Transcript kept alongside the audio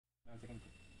second.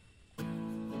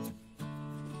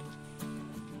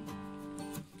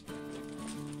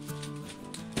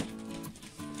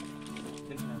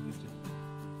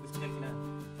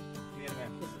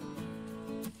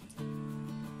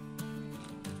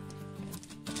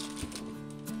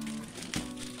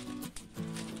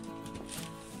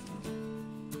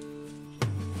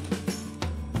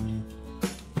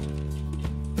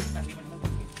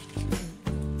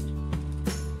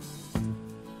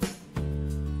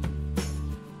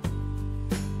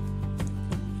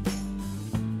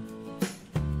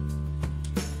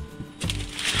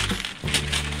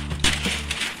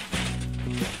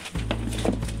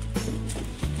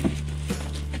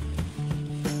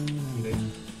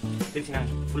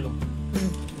 Full on.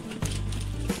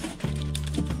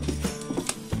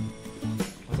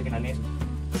 Masih kena nih.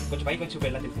 Kau cobain kau coba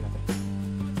lah di sini.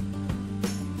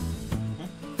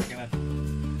 Gimana?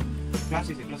 Kelas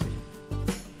sih.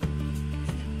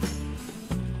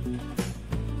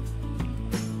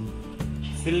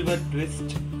 Silver twist.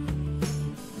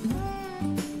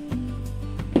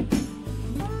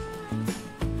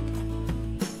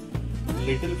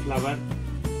 Little flower.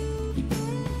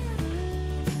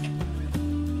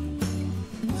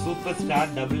 Superstar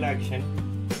double action,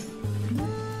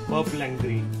 purple and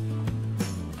green.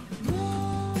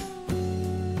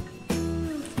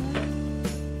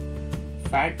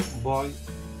 Fat boy,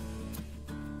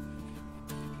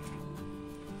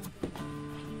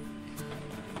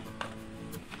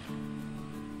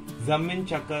 Zammin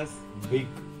Chakas big,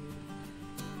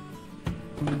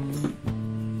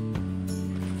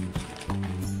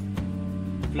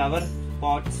 flower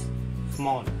pots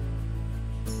small.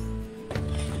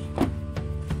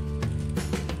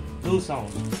 Two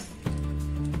sound.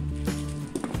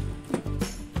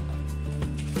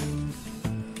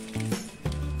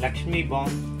 Lakshmi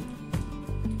bomb.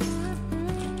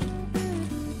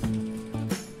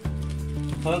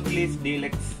 Hercules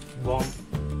Deluxe bomb.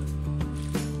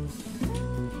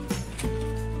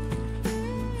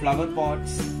 Flower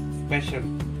pots special.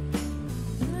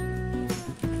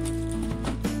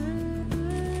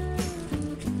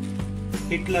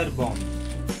 Hitler bomb.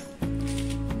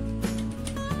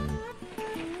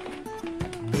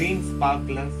 Green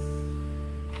sparklers,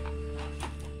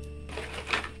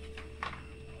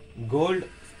 gold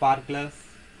sparklers,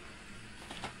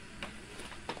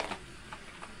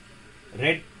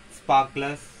 red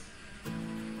sparklers,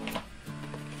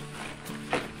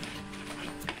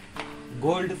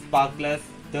 gold sparklers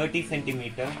 30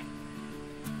 centimeter,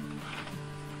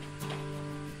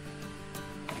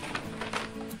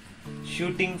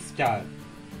 shooting star.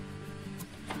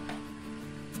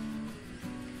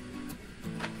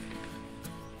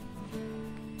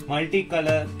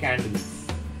 Multicolor candles.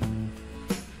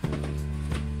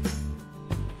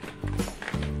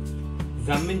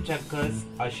 Zammin Chakas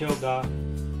Ashoka.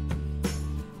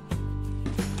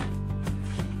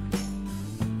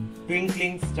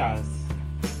 Twinkling stars.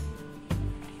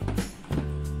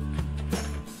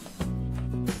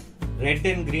 Red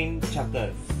and green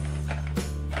chakras.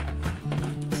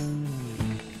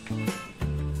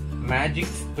 Magic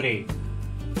spray.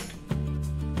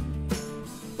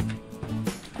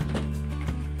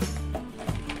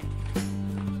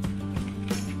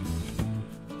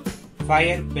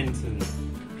 Fire pencil.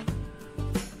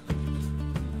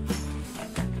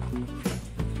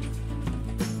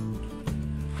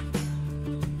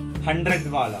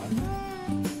 $100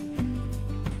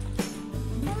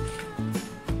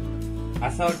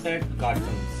 assorted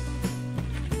cartons.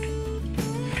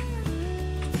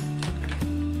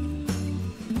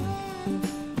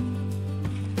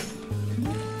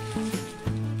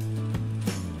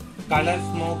 Color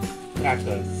smoke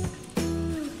crackers.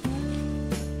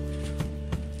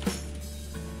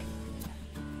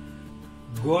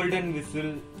 Golden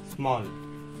whistle small.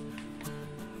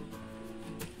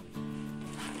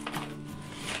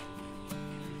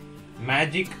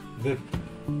 Magic whip.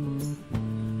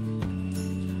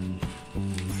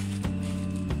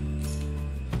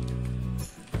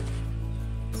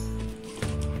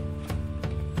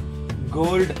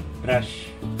 Gold brush.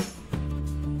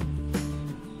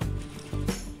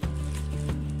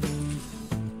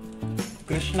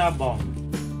 Krishna bomb.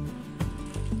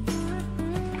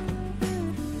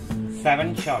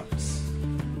 7 shots.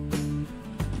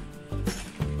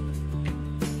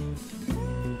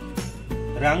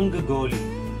 Rang Goli.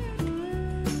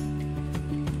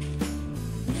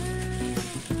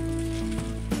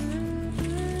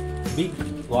 Big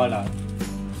Wala.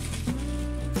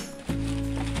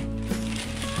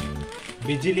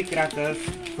 Bijili crackers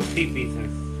 50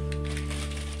 pieces.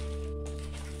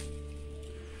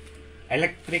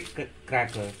 Electric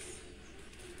crackers.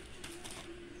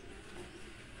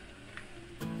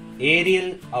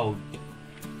 Aerial out.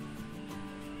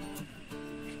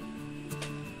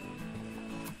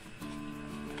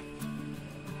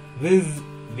 Whiz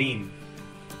wheel.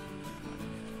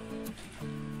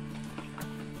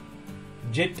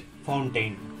 Jet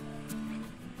fountain.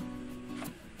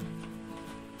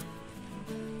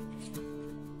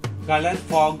 Color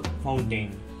fog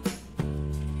fountain.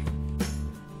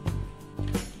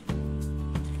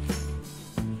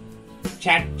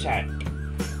 Chat chat.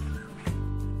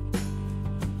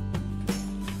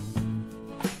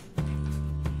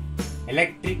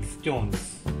 Electric stones.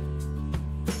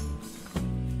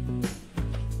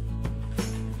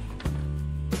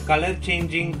 Color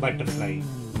changing butterfly.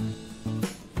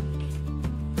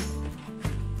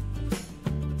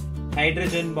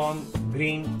 Hydrogen bomb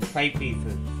green 5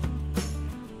 pieces.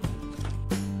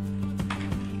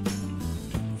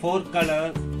 4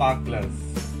 color sparklers.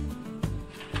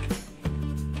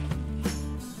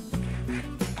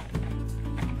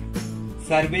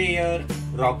 Surveyor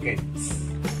rockets.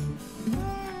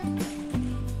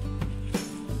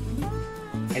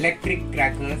 Electric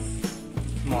crackers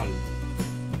small.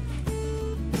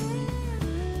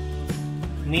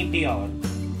 Meteor.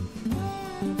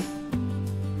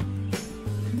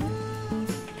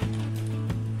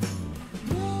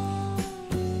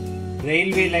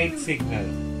 Railway light signal.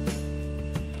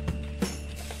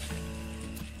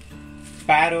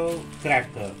 Sparrow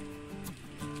cracker.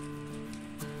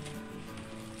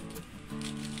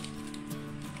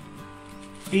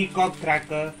 Peacock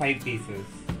cracker 5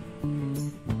 pieces.